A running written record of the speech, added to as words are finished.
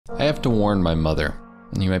I have to warn my mother.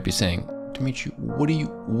 And you might be saying, Demitri, what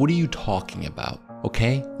are you talking about?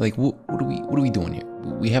 Okay? Like, what are we doing here?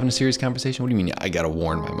 We having a serious conversation? What do you mean I gotta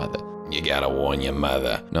warn my mother? You gotta warn your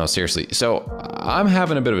mother. No, seriously. So I'm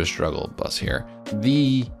having a bit of a struggle bus here.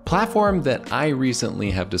 The platform that I recently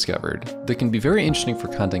have discovered that can be very interesting for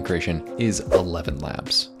content creation is 11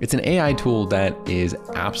 Labs. It's an AI tool that is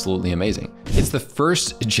absolutely amazing. It's the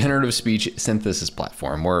first generative speech synthesis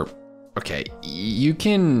platform where, okay, you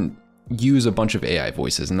can use a bunch of AI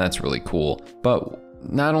voices and that's really cool. But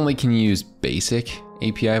not only can you use basic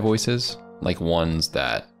API voices, like ones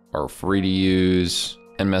that are free to use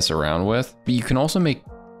and mess around with, but you can also make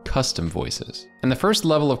custom voices. And the first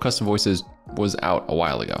level of custom voices was out a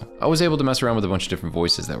while ago. I was able to mess around with a bunch of different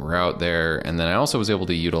voices that were out there. And then I also was able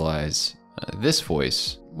to utilize this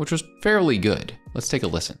voice, which was fairly good. Let's take a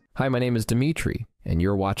listen. Hi, my name is Demitri, and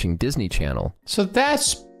you're watching Disney Channel. So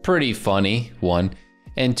that's pretty funny, one.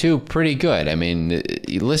 And two, pretty good. I mean,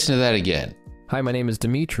 you listen to that again. Hi, my name is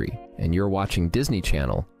Demitri, and you're watching Disney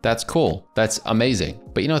Channel. That's cool. That's amazing.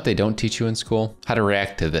 But you know what they don't teach you in school? How to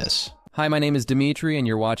react to this. Hi, my name is Demitri, and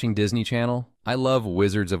you're watching Disney Channel. I love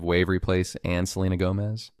Wizards of Waverly Place and Selena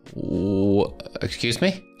Gomez. Excuse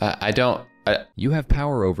me? I don't... You have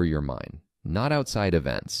power over your mind, not outside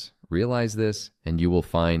events. Realize this, and you will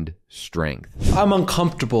find strength. I'm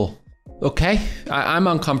uncomfortable, okay? I'm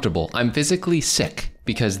uncomfortable. I'm physically sick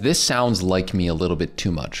because this sounds like me a little bit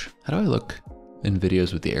too much. How do I look in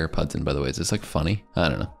videos with the AirPods in, by the way? Is this like funny? I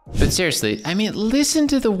don't know. But seriously, I mean, listen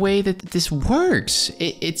to the way that this works.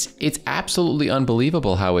 It's absolutely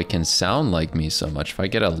unbelievable how it can sound like me so much. If I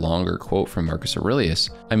get a longer quote from Marcus Aurelius,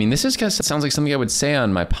 I mean, this sounds like something I would say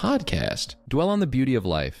on my podcast. Dwell on the beauty of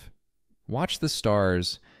life. Watch the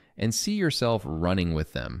stars and see yourself running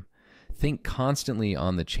with them. Think constantly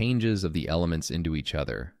on the changes of the elements into each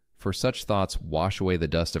other, for such thoughts wash away the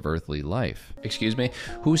dust of earthly life. Excuse me?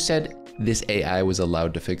 Who said this AI was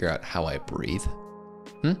allowed to figure out how I breathe?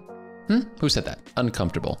 Who said that?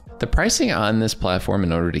 Uncomfortable. The pricing on this platform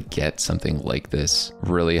in order to get something like this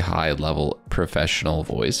really high level professional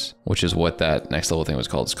voice, which is what that next level thing was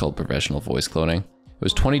called. It's called professional voice cloning. It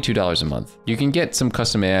was $22 a month. You can get some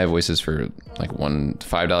custom AI voices for like $1 to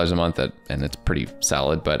 $5 a month, and it's pretty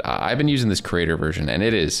solid, but I've been using this creator version and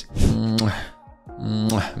it is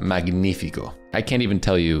magnifico. I can't even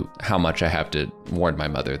tell you how much I have to warn my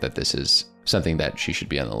mother that this is something that she should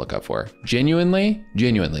be on the lookout for. Genuinely,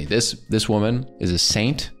 this woman is a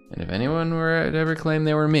saint. And if anyone were to ever claim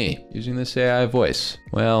they were me using this AI voice,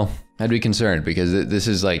 well, I'd be concerned because this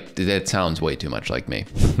is like, that sounds way too much like me.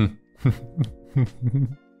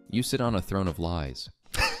 You sit on a throne of lies.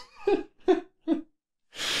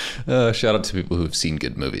 Shout out to people who've seen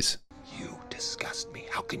good movies. You disgust me.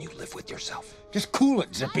 How can you live with yourself? Just cool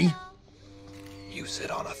it, Zippy. You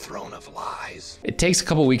sit on a throne of lies. It takes a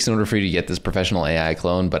couple weeks in order for you to get this professional AI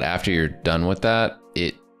clone, but after you're done with that,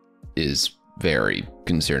 it is very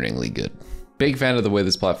concerningly good. Big fan of the way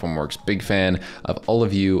this platform works. Big fan of all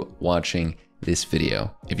of you watching this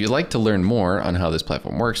video. If you'd like to learn more on how this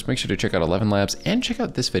platform works, make sure to check out 11 Labs and check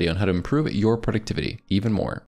out this video on how to improve your productivity even more.